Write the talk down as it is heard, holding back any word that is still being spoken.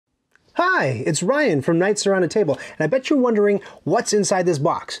Hi, it's Ryan from Knights Around a Table, and I bet you're wondering what's inside this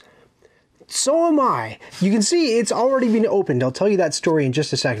box. So am I. You can see it's already been opened. I'll tell you that story in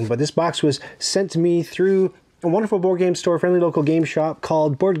just a second, but this box was sent to me through a wonderful board game store, friendly local game shop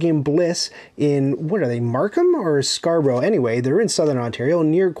called Board Game Bliss in, what are they, Markham or Scarborough? Anyway, they're in Southern Ontario,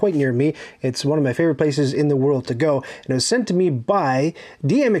 quite near me. It's one of my favorite places in the world to go, and it was sent to me by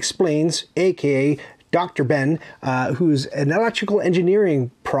DMExplains, aka Dr. Ben, who's an electrical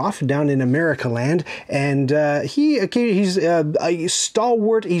engineering prof down in America land, and he's a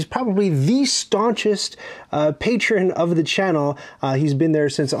stalwart. He's probably the staunchest patron of the channel. He's been there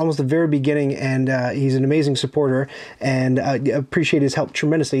since almost the very beginning, and he's an amazing supporter, and appreciate his help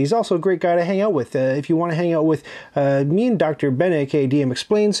tremendously. He's also a great guy to hang out with. If you want to hang out with me and Dr. Ben, aka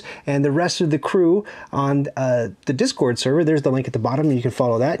DMExplains, and the rest of the crew on the Discord server, there's the link at the bottom, and you can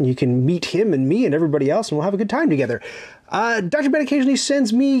follow that, and you can meet him and me and everybody else, and we'll have a good time together. Dr. Ben occasionally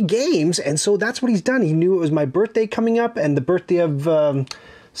sends me games, and so that's what he's done. He knew it was my birthday coming up and the birthday of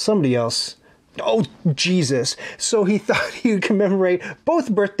somebody else. Oh, Jesus. So he thought he would commemorate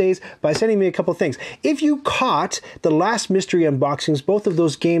both birthdays by sending me a couple things. If you caught the last mystery unboxings, both of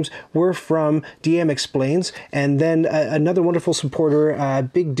those games were from DMExplains. And then another wonderful supporter,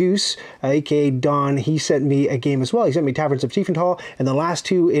 Big Deuce, aka Don, he sent me a game as well. He sent me Taverns of Tiefenthal, and the last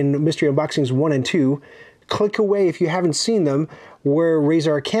two in mystery unboxings 1 and 2. Click away if you haven't seen them, were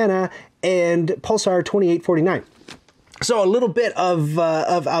Razor Arcana and Pulsar 2849. So a little bit of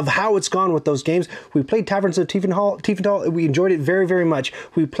how it's gone with those games. We played Taverns of Tiefenthal. We enjoyed it very, very much.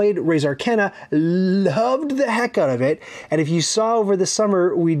 We played Razor Arcana, loved the heck out of it. And if you saw over the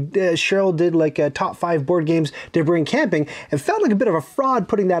summer, Cheryl did like a top 5 board games to bring camping, and felt like a bit of a fraud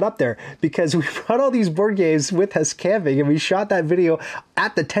putting that up there, because we brought all these board games with us camping, and we shot that video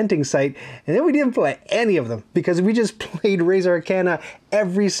at the tenting site, and then we didn't play any of them because we just played Razor Arcana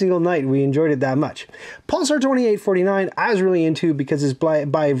every single night. We enjoyed it that much. Pulsar 2849 I was really into because it's by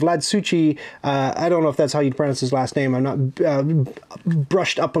Vlad Suchi. I don't know if that's how you pronounce his last name. I'm not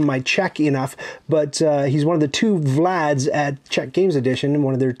brushed up on my Czech enough, but he's one of the 2 Vlads at Czech Games Edition,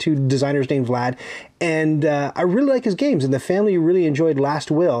 one of their 2 designers named Vlad. And I really like his games, and the family really enjoyed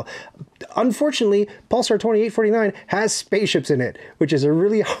Last Will. Unfortunately, Pulsar 2849 has spaceships in it, which is a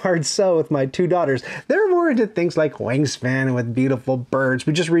really hard sell with my 2 daughters. They're more into things like Wingspan with beautiful birds.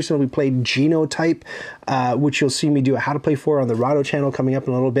 We just recently played Genotype, which you'll see me do a How to Play For on the Rado channel coming up in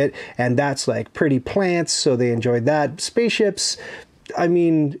a little bit, and that's like pretty plants, so they enjoyed that. Spaceships, I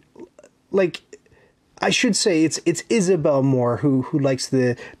mean, like, I should say it's Isabel Moore who likes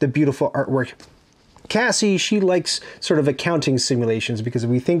the beautiful artwork. Cassie, she likes sort of accounting simulations because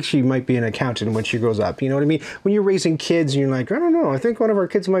we think she might be an accountant when she grows up. You know what I mean? When you're raising kids and you're like, I don't know, I think one of our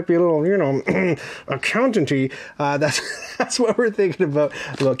kids might be a little, you know, accountanty. That's what we're thinking about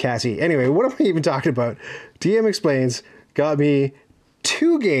Cassie. Anyway, what am I even talking about? DMExplains got me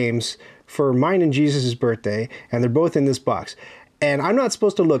 2 games for mine and Jesus' birthday, and they're both in this box. And I'm not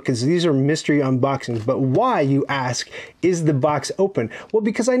supposed to look because these are mystery unboxings, but why, you ask, is the box open? Well,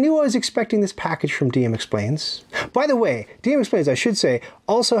 because I knew I was expecting this package from DMExplains. By the way, DMExplains, I should say,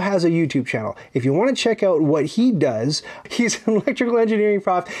 also has a YouTube channel. If you want to check out what he does, he's an electrical engineering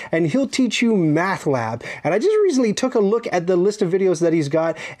prof, and he'll teach you Math Lab. And I just recently took a look at the list of videos that he's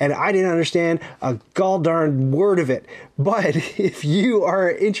got, and I didn't understand a gall-darn word of it. But if you are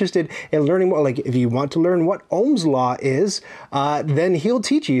interested in learning more, like if you want to learn what Ohm's law is, then he'll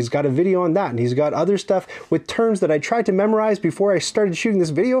teach you. He's got a video on that, and he's got other stuff with terms that I tried to memorize before I started shooting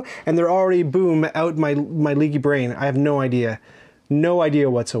this video, and they're already, boom, out my leaky brain. I have no idea. No idea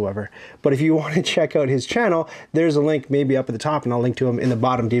whatsoever. But if you want to check out his channel, there's a link maybe up at the top, and I'll link to him in the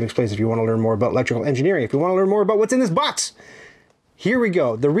bottom. DMExplains if you want to learn more about electrical engineering. If you want to learn more about what's in this box. Here we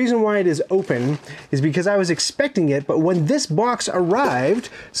go. The reason why it is open is because I was expecting it, but when this box arrived,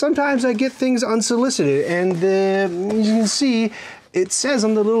 sometimes I get things unsolicited, and you can see it says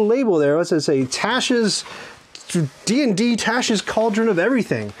on the little label there, what's it say? Tash's D&D Tash's Cauldron of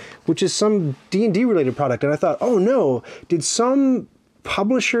Everything, which is some D&D related product. And I thought, oh no, did some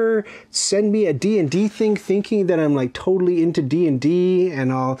publisher send me a D&D thing thinking that I'm like totally into D&D,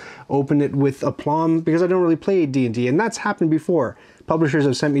 and I'll open it with aplomb because I don't really play D&D, and that's happened before. Publishers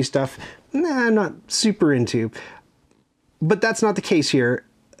have sent me stuff I'm not super into, but that's not the case here.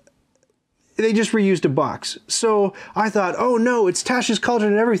 They just reused a box. So I thought, oh no, it's Tash's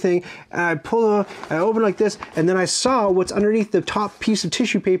Cauldron and Everything. And I open like this, and then I saw what's underneath the top piece of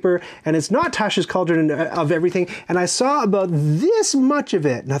tissue paper, and it's not Tash's Cauldron of Everything. And I saw about this much of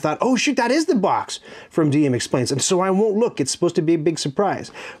it, and I thought, oh shoot, that is the box from DMExplains. And so I won't look. It's supposed to be a big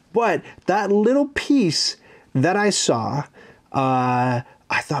surprise. But that little piece that I saw,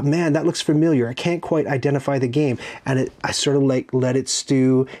 I thought, man, that looks familiar. I can't quite identify the game. And I sort of like let it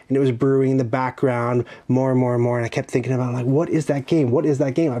stew, and it was brewing in the background more and more and more. And I kept thinking about, like, what is that game? What is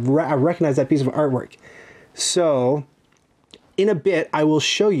that game? I recognize that piece of artwork. So in a bit, I will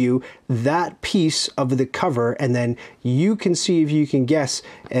show you that piece of the cover, and then you can see if you can guess,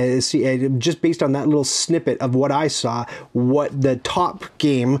 just based on that little snippet of what I saw, what the top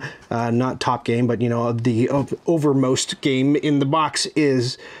game, not top game, but, you know, the overmost game in the box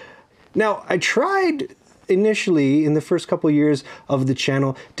is. Now, I tried initially in the first couple of years of the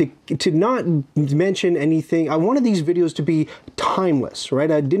channel to not mention anything. I wanted these videos to be timeless,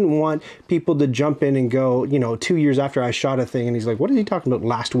 right? I didn't want people to jump in and go, you know, 2 years after I shot a thing and he's like, what is he talking about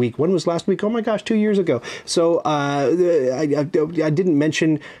last week? When was last week? Oh my gosh, 2 years ago. So I didn't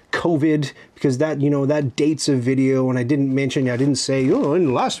mention COVID, because that, you know, that dates a video, and I didn't say, oh,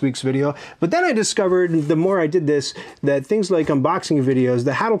 in last week's video. But then I discovered, the more I did this, that things like unboxing videos,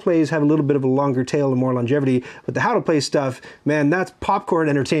 the how to plays have a little bit of a longer tail and more longevity, but the how to play stuff, man, that's popcorn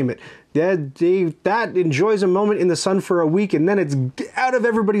entertainment. That enjoys a moment in the sun for a week, and then it's out of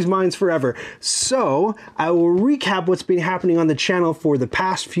everybody's minds forever. So I will recap what's been happening on the channel for the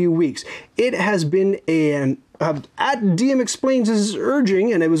past few weeks. It has been at DMExplains'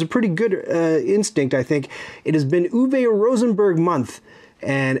 urging, and it was a pretty good instinct, I think. It has been Uwe Rosenberg month.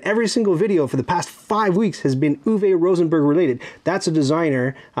 And every single video for the past 5 weeks has been Uwe Rosenberg related. That's a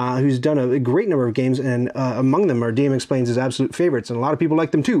designer who's done a great number of games, and among them are DMExplains' absolute favorites, and a lot of people like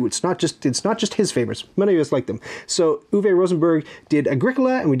them too. It's not just his favorites. Many of us like them. So Uwe Rosenberg did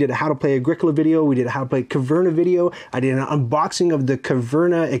Agricola, and we did a how to play Agricola video. We did a how to play Caverna video. I did an unboxing of the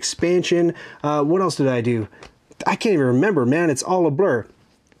Caverna expansion. What else did I do? I can't even remember, man. It's all a blur.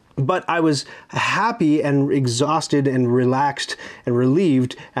 But I was happy and exhausted and relaxed and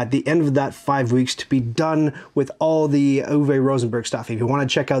relieved at the end of that 5 weeks to be done with all the Uwe Rosenberg stuff. If you want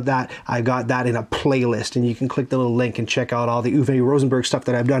to check out that, I got that in a playlist, and you can click the little link and check out all the Uwe Rosenberg stuff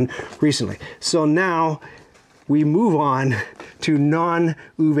that I've done recently. So now we move on to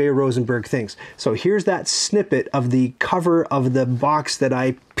non-Uwe Rosenberg things. So here's that snippet of the cover of the box that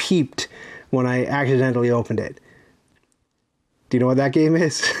I peeped when I accidentally opened it. Do you know what that game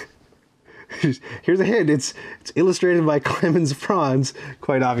is? Here's a hint. It's illustrated by Clemens Franz,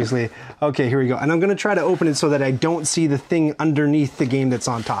 quite obviously. Okay, here we go. And I'm going to try to open it so that I don't see the thing underneath the game that's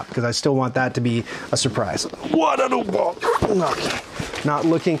on top, because I still want that to be a surprise. What a okay. Not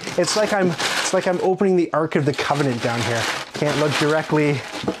looking. It's like I'm opening the Ark of the Covenant down here. Can't look directly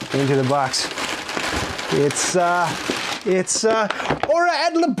into the box. It's Ora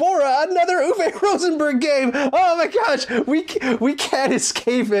et Labora, another Uwe Rosenberg game. Oh my gosh, we can't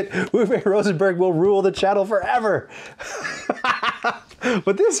escape it. Uwe Rosenberg will rule the channel forever.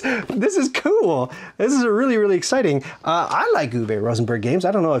 But this is cool. This is really, really exciting. I like Uwe Rosenberg games.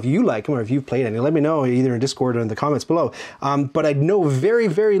 I don't know if you like them or if you've played any. Let me know either in Discord or in the comments below. But I know very,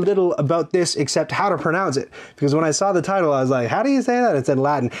 very little about this except how to pronounce it. Because when I saw the title, I was like, how do you say that? It's in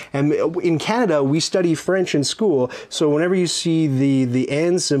Latin. And in Canada, we study French in school. So whenever you see the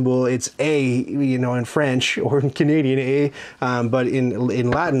and symbol, it's A, you know, in French, or in Canadian A. But in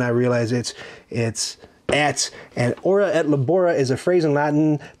Latin, I realize it's et, and ora et labora is a phrase in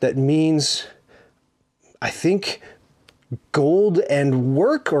Latin that means, I think, gold and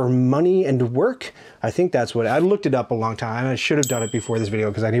work, or money and work. I think that's what, I looked it up a long time. I should have done it before this video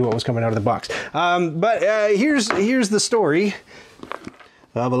because I knew what was coming out of the box. But here's the story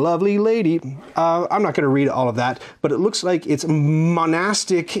of a lovely lady. I'm not going to read all of that, but it looks like it's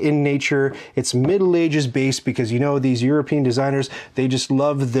monastic in nature. It's Middle Ages based, because, you know, these European designers, they just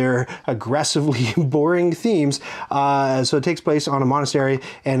love their aggressively boring themes. So it takes place on a monastery,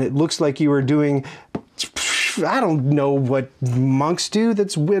 and it looks like you were doing, I don't know what monks do.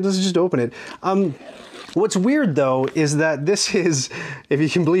 That's weird. Let's just open it. What's weird, though, is that this is, if you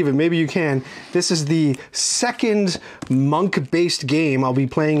can believe it, maybe you can, this is the second monk-based game I'll be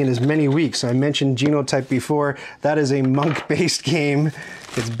playing in as many weeks. I mentioned Genotype before. That is a monk-based game.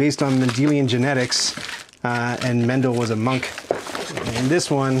 It's based on Mendelian genetics, and Mendel was a monk. And this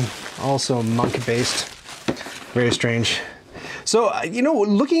one, also monk-based. Very strange. So, you know,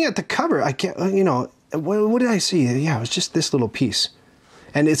 looking at the cover, I can't, you know, what did I see? Yeah, it was just this little piece.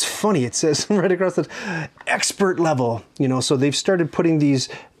 And it's funny, it says right across the expert level, you know, so they've started putting these,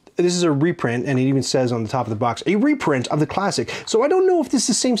 this is a reprint, and it even says on the top of the box, a reprint of the classic. So I don't know if this is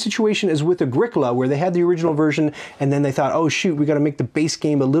the same situation as with Agricola, where they had the original version, and then they thought, oh shoot, we got to make the base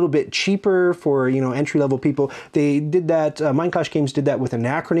game a little bit cheaper for, you know, entry-level people. They did that, Mindclash Games did that with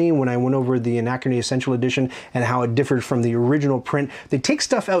Anachrony, when I went over the Anachrony Essential Edition and how it differed from the original print. They take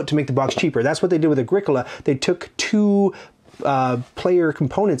stuff out to make the box cheaper. That's what they did with Agricola. They took two player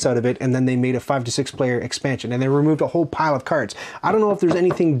components out of it, and then they made a 5 to 6 player expansion, and they removed a whole pile of cards. I don't know if there's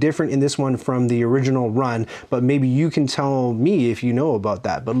anything different in this one from the original run, but maybe you can tell me if you know about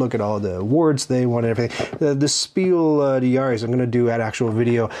that. But look at all the awards they won and everything. The Spiel des Jahres, I'm going to do an actual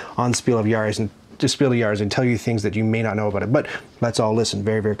video on Spiel of Jahres and just Spiel des Jahres and tell you things that you may not know about it. But let's all listen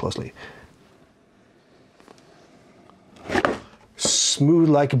very, very closely. Smooth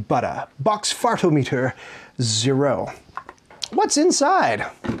like butter. Box fartometer 0. What's inside?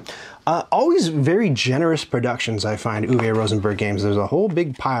 Always very generous productions, I find, Uwe Rosenberg games. There's a whole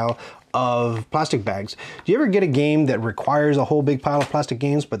big pile of plastic bags. Do you ever get a game that requires a whole big pile of plastic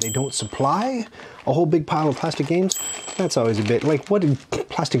games, but they don't supply a whole big pile of plastic games? That's always a bit like, what do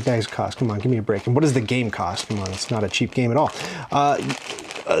plastic bags cost? Come on, give me a break. And what does the game cost? Come on, it's not a cheap game at all.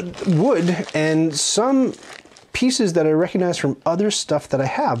 Wood and some pieces that I recognize from other stuff that I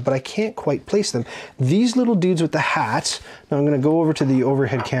have, but I can't quite place them. These little dudes with the hats. Now I'm going to go over to the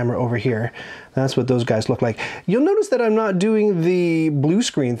overhead camera over here. That's what those guys look like. You'll notice that I'm not doing the blue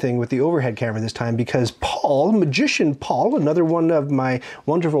screen thing with the overhead camera this time because Paul, Magician Paul, another one of my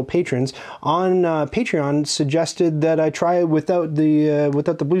wonderful patrons on Patreon, suggested that I try it without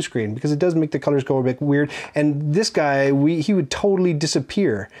the blue screen because it does make the colors go a bit weird. And this guy, he would totally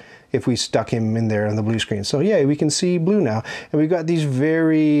disappear if we stuck him in there on the blue screen. So yeah, we can see blue now. And we've got these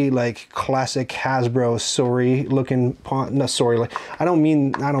very like classic Hasbro sorry looking pawn, not sorry, like I don't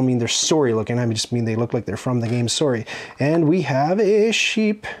mean they're sorry looking, I just mean they look like they're from the game Sorry. And we have a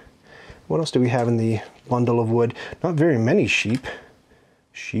sheep. What else do we have in the bundle of wood? Not very many sheep.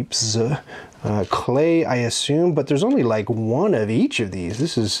 Sheep's clay, I assume, but there's only like one of each of these.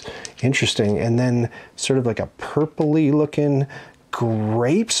 This is interesting. And then sort of like a purpley looking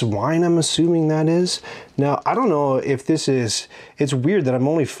grapes, wine, I'm assuming that is. Now, I don't know if this is, it's weird that I'm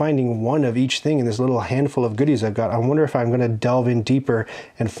only finding one of each thing in this little handful of goodies I've got. I wonder if I'm going to delve in deeper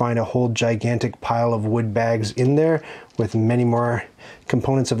and find a whole gigantic pile of wood bags in there with many more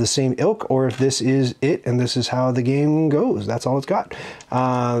components of the same ilk, or if this is it and this is how the game goes. That's all it's got.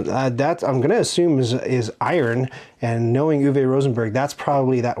 That I'm going to assume is iron, and knowing Uwe Rosenberg, that's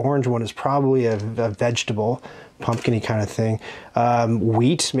probably, that orange one is probably a vegetable, pumpkin-y kind of thing.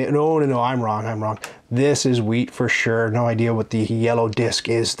 Wheat, no, I'm wrong. This is wheat for sure. No idea what the yellow disc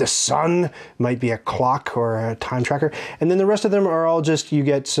is. The sun might be a clock or a time tracker. And then the rest of them are all just, you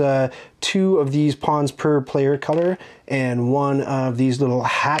get 2 of these pawns per player color and 1 of these little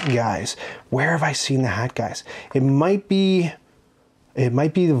hat guys. Where have I seen the hat guys? It might be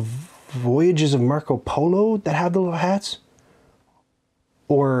the Voyages of Marco Polo that have the little hats.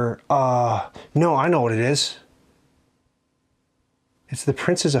 Or, no, I know what it is. It's the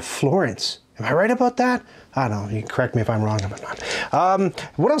Princess of Florence. Am I right about that? I don't know. You can correct me if I'm wrong, if I'm not.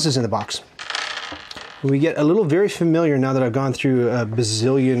 What else is in the box? We get a little very familiar now that I've gone through a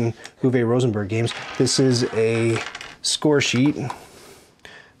bazillion Uwe Rosenberg games. This is a score sheet.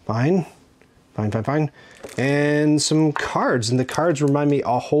 Fine. And some cards. And the cards remind me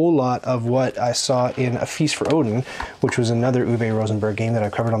a whole lot of what I saw in A Feast for Odin, which was another Uwe Rosenberg game that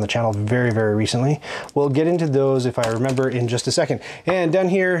I've covered on the channel very, very recently. We'll get into those if I remember in just a second. And down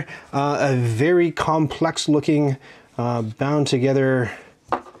here, a very complex looking, bound together,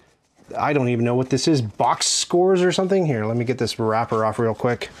 I don't even know what this is, box scores or something. Here, let me get this wrapper off real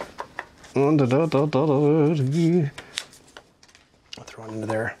quick. I'll throw it into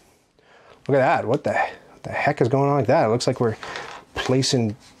there. Look at that. What the heck is going on like that? It looks like we're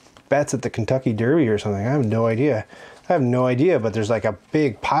placing bets at the Kentucky Derby or something. I have no idea. But there's like a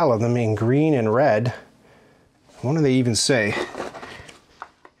big pile of them in green and red. What do they even say?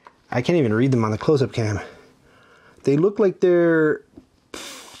 I can't even read them on the close-up cam. They look like they're...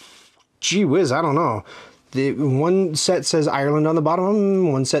 Gee whiz, I don't know. The one set says Ireland on the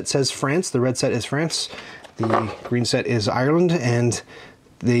bottom. One set says France. The red set is France. The green set is Ireland. And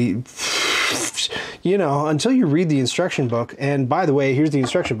they... You know, until you read the instruction book, and by the way, here's the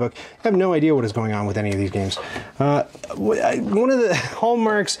instruction book, I have no idea what is going on with any of these games. One of the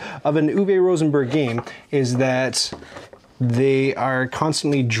hallmarks of an Uwe Rosenberg game is that they are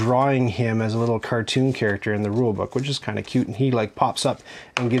constantly drawing him as a little cartoon character in the rule book, which is kind of cute, and he like pops up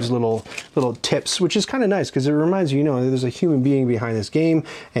and gives little tips, which is kind of nice because it reminds you, you know, there's a human being behind this game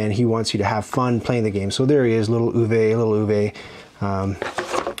and he wants you to have fun playing the game. So there he is, little Uwe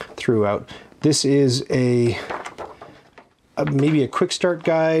throughout. This is maybe a quick start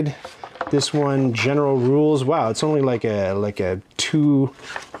guide. This one, general rules. Wow, it's only like a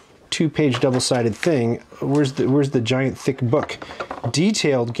two-page double-sided thing. Where's the giant thick book?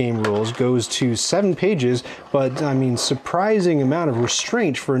 detailed game rules goes to 7 pages, but I mean, surprising amount of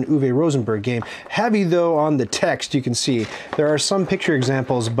restraint for an Uwe Rosenberg game. Heavy though on the text, you can see. There are some picture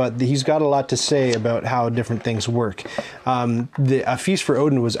examples, but he's got a lot to say about how different things work. A Feast for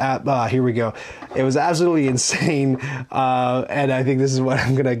Odin was here we go. It was absolutely insane, and I think this is what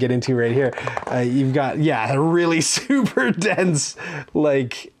I'm gonna get into right here. You've got, yeah, a really super dense,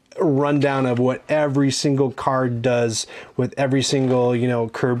 like, rundown of what every single card does with every single, you know,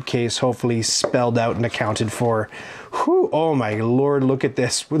 curb case hopefully spelled out and accounted for. Whew, oh my lord, look at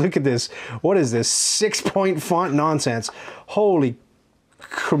this. Look at this. What is this? 6-point font nonsense. Holy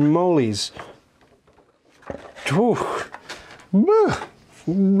camoles.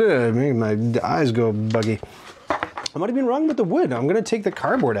 Make my eyes go buggy. I might have been wrong with the wood. I'm going to take the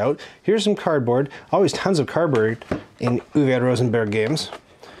cardboard out. Here's some cardboard. Always tons of cardboard in Uwe Rosenberg games.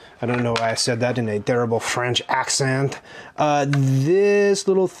 I don't know why I said that in a terrible French accent. This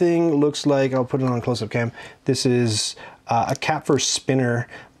little thing looks like, I'll put it on close-up cam, this is a cap for spinner,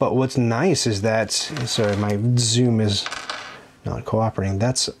 but what's nice is that, sorry, my zoom is not cooperating,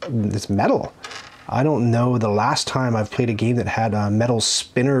 it's metal. I don't know the last time I've played a game that had a metal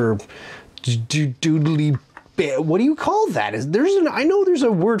spinner doodly. What do you call that? I know there's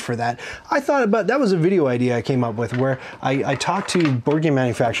a word for that. I thought about, that was a video idea I came up with where I talked to board game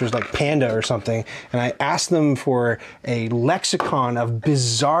manufacturers like Panda or something, and I asked them for a lexicon of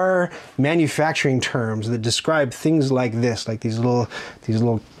bizarre manufacturing terms that describe things like this, like these little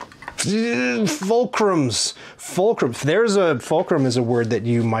fulcrums. There's a fulcrum is a word that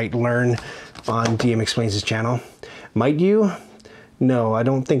you might learn on DMExplains' channel. Might you? No, I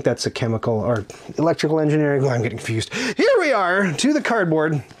don't think that's a chemical or electrical engineering. Oh, I'm getting confused. Here we are to the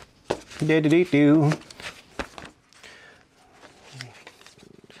cardboard.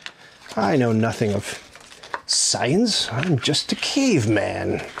 I know nothing of science. I'm just a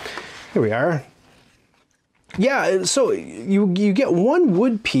caveman. Here we are. Yeah, so you get one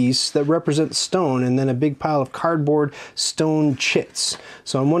wood piece that represents stone and then a big pile of cardboard stone chits.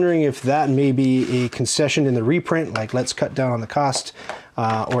 So I'm wondering if that may be a concession in the reprint, like let's cut down on the cost,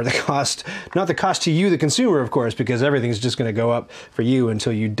 or the cost, not the cost to you, the consumer, of course, because everything's just going to go up for you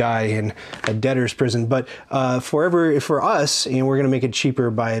until you die in a debtor's prison. But for us, you know, we're going to make it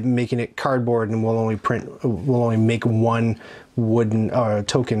cheaper by making it cardboard, and we'll only make one wooden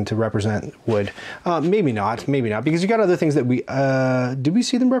token to represent wood. Maybe not, because you got other things that we did we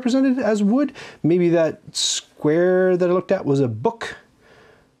see them represented as wood? Maybe that square that I looked at was a book.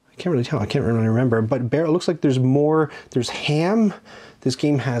 I can't really tell. I can't really remember. But it looks like there's more. There's ham. This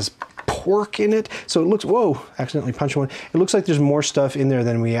game has pork in it, so it looks. Whoa! Accidentally punched one. It looks like there's more stuff in there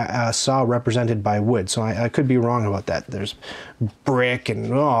than we saw represented by wood. So I could be wrong about that. There's brick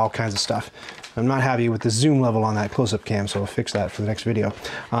and all kinds of stuff. I'm not happy with the zoom level on that close-up cam, so I'll fix that for the next video.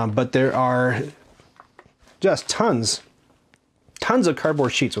 But there are just tons of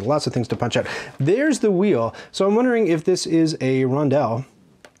cardboard sheets with lots of things to punch out. There's the wheel. So I'm wondering if this is a rondelle.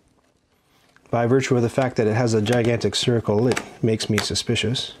 By virtue of the fact that it has a gigantic circle, it makes me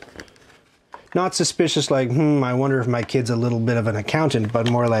suspicious. Not suspicious like, I wonder if my kid's a little bit of an accountant, but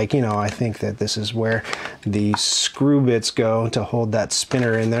more like, you know, I think that this is where the screw bits go to hold that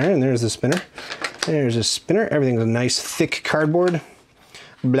spinner in there. And there's the spinner. There's a spinner. Everything's a nice thick cardboard.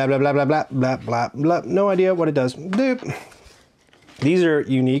 Blah, blah, blah, blah, blah, blah, blah, blah. No idea what it does. These are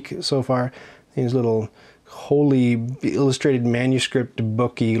unique so far. These little holy illustrated manuscript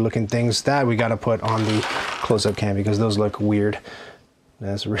booky looking things that we got to put on the close-up cam because those look weird.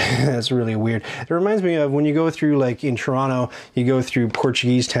 That's really weird. It reminds me of when you go through, like in Toronto, you go through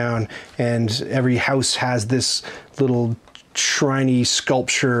Portuguese town and every house has this little shriny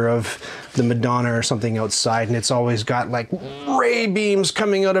sculpture of the Madonna or something outside, and it's always got like ray beams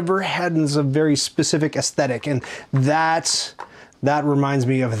coming out of her head, and it's a very specific aesthetic, and that reminds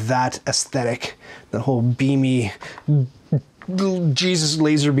me of that aesthetic, the whole beamy Jesus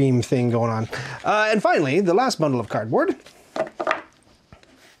laser beam thing going on. And finally, the last bundle of cardboard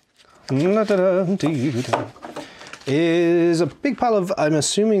is a big pile of, I'm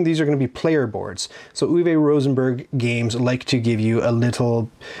assuming these are going to be player boards. So Uwe Rosenberg games like to give you a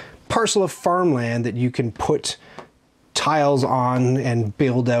little parcel of farmland that you can put tiles on and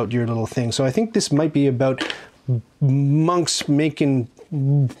build out your little thing. So I think this might be about monks making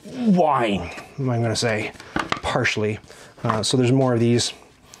wine, I'm going to say, partially. So there's more of these.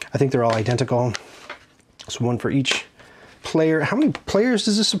 I think they're all identical. So one for each player. How many players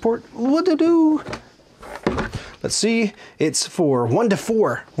does this support? What to do? Let's see. It's for 1 to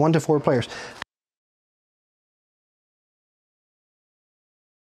 4. 1 to 4 players.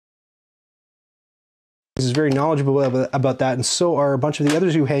 This is very knowledgeable about that, and so are a bunch of the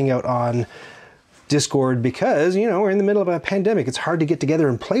others who hang out on Discord, because, you know, we're in the middle of a pandemic. It's hard to get together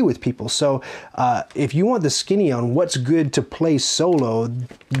and play with people. So if you want the skinny on what's good to play solo,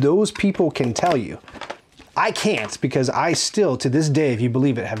 those people can tell you. I can't, because I still, to this day, if you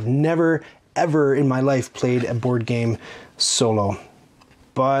believe it, have never, ever in my life played a board game solo.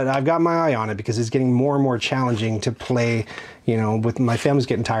 But I've got my eye on it, because it's getting more and more challenging to play, you know, with my family's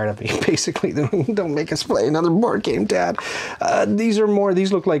getting tired of me, basically. Don't make us play another board game, Dad. These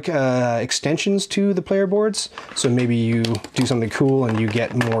look like extensions to the player boards. So maybe you do something cool and you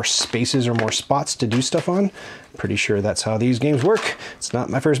get more spaces or more spots to do stuff on. Pretty sure that's how these games work. It's not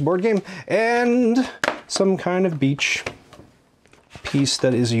my first board game. And some kind of beach piece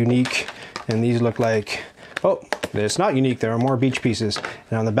that is unique. And these look like, oh, it's not unique. There are more beach pieces.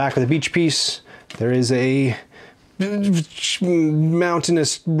 And on the back of the beach piece, there is a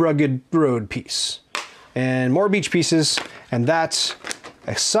mountainous, rugged road piece. And more beach pieces. And that,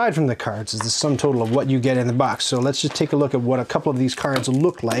 aside from the cards, is the sum total of what you get in the box. So let's just take a look at what a couple of these cards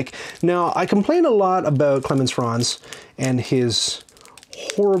look like. Now, I complain a lot about Clemens Franz and his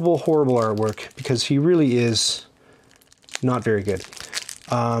horrible, horrible artwork, because he really is not very good.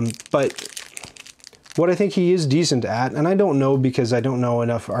 But what I think he is decent at, and I don't know because I don't know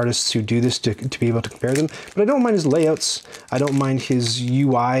enough artists who do this to be able to compare them, but I don't mind his layouts. I don't mind his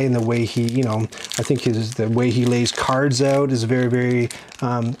UI and the way he, you know, I think the way he lays cards out is very, very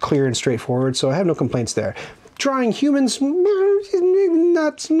clear and straightforward, so I have no complaints there. Drawing humans,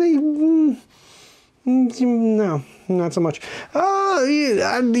 not so much.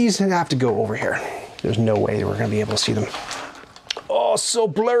 These have to go over here. There's no way we're going to be able to see them. Oh, so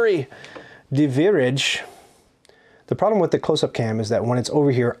blurry. The Virage, the problem with the close-up cam is that when it's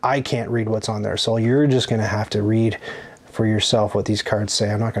over here, I can't read what's on there. So you're just going to have to read for yourself what these cards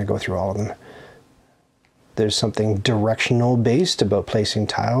say. I'm not going to go through all of them. There's something directional based about placing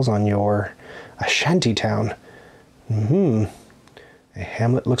tiles on your shanty town. A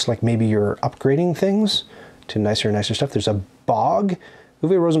hamlet looks like maybe you're upgrading things to nicer and nicer stuff. There's a bog.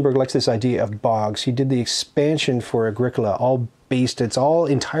 Uwe Rosenberg likes this idea of bogs. He did the expansion for Agricola, it's all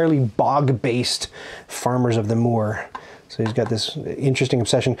entirely bog-based farmers of the moor. So he's got this interesting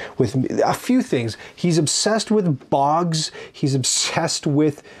obsession with a few things. He's obsessed with bogs. He's obsessed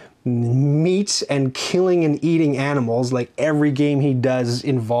with meat and killing and eating animals. Like every game he does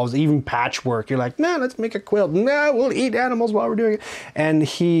involves even patchwork. You're like, nah, let's make a quilt. Nah, we'll eat animals while we're doing it. And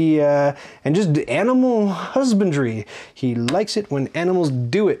and just animal husbandry. He likes it when animals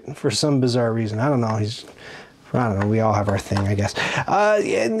do it for some bizarre reason. I don't know. I don't know, we all have our thing, I guess.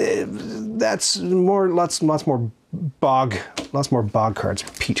 And that's lots more bog cards,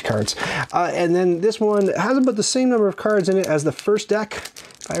 peach cards. And then this one has about the same number of cards in it as the first deck.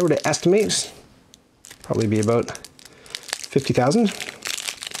 If I were to estimate, probably be about 50,000.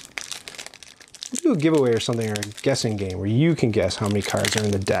 We'll do a giveaway or something, or a guessing game where you can guess how many cards are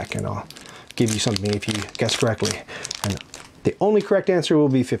in the deck, and I'll give you something if you guess correctly. And the only correct answer will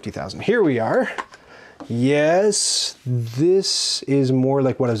be 50,000. Here we are. Yes, this is more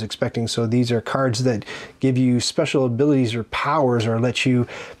like what I was expecting. So these are cards that give you special abilities or powers, or let you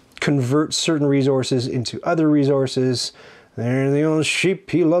convert certain resources into other resources. There, the old sheep.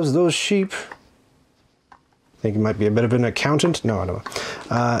 He loves those sheep. I think he might be a bit of an accountant. No, I don't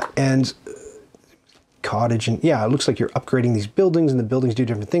know. And cottage, and yeah, it looks like you're upgrading these buildings, and the buildings do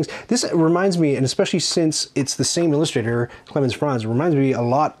different things. This reminds me, and especially since it's the same illustrator, Clemens Franz, it reminds me a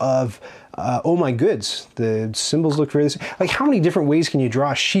lot of Oh My Goods. The symbols look very the same. Like, how many different ways can you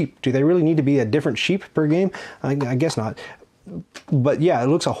draw a sheep? Do they really need to be a different sheep per game? I guess not. But yeah, it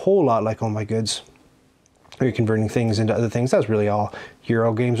looks a whole lot like Oh My Goods. You're converting things into other things. That's really all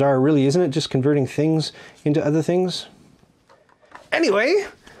Euro games are, really, isn't it? Just converting things into other things. Anyway,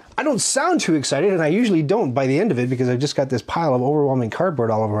 I don't sound too excited, and I usually don't by the end of it, because I've just got this pile of overwhelming cardboard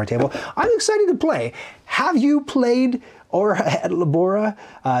all over my table. I'm excited to play. Have you played Ora et Labora?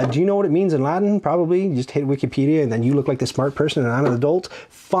 Do you know what it means in Latin? Probably. You just hit Wikipedia and then you look like the smart person and I'm an adult.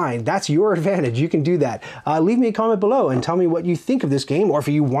 Fine, that's your advantage. You can do that. Leave me a comment below and tell me what you think of this game, or if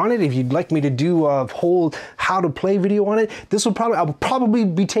you want it, if you'd like me to do a whole how to play video on it. I'll probably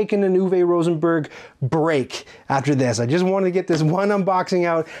be taking an Uwe Rosenberg break after this. I just wanted to get this one unboxing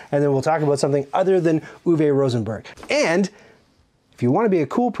out, and then we'll talk about something other than Uwe Rosenberg. And if you want to be a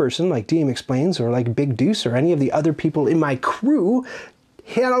cool person like DMExplains, or like Big Deuce, or any of the other people in my crew,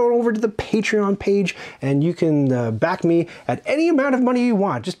 head on over to the Patreon page, and you can back me at any amount of money you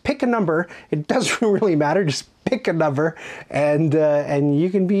want. Just pick a number. It doesn't really matter. Just pick a number, and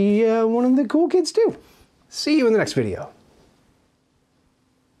you can be one of the cool kids too. See you in the next video.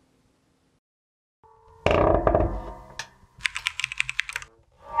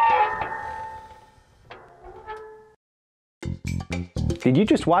 did you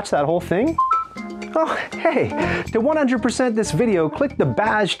just watch that whole thing? Oh, hey, to 100% this video, click the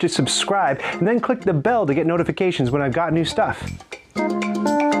badge to subscribe, and then click the bell to get notifications when I've got new stuff.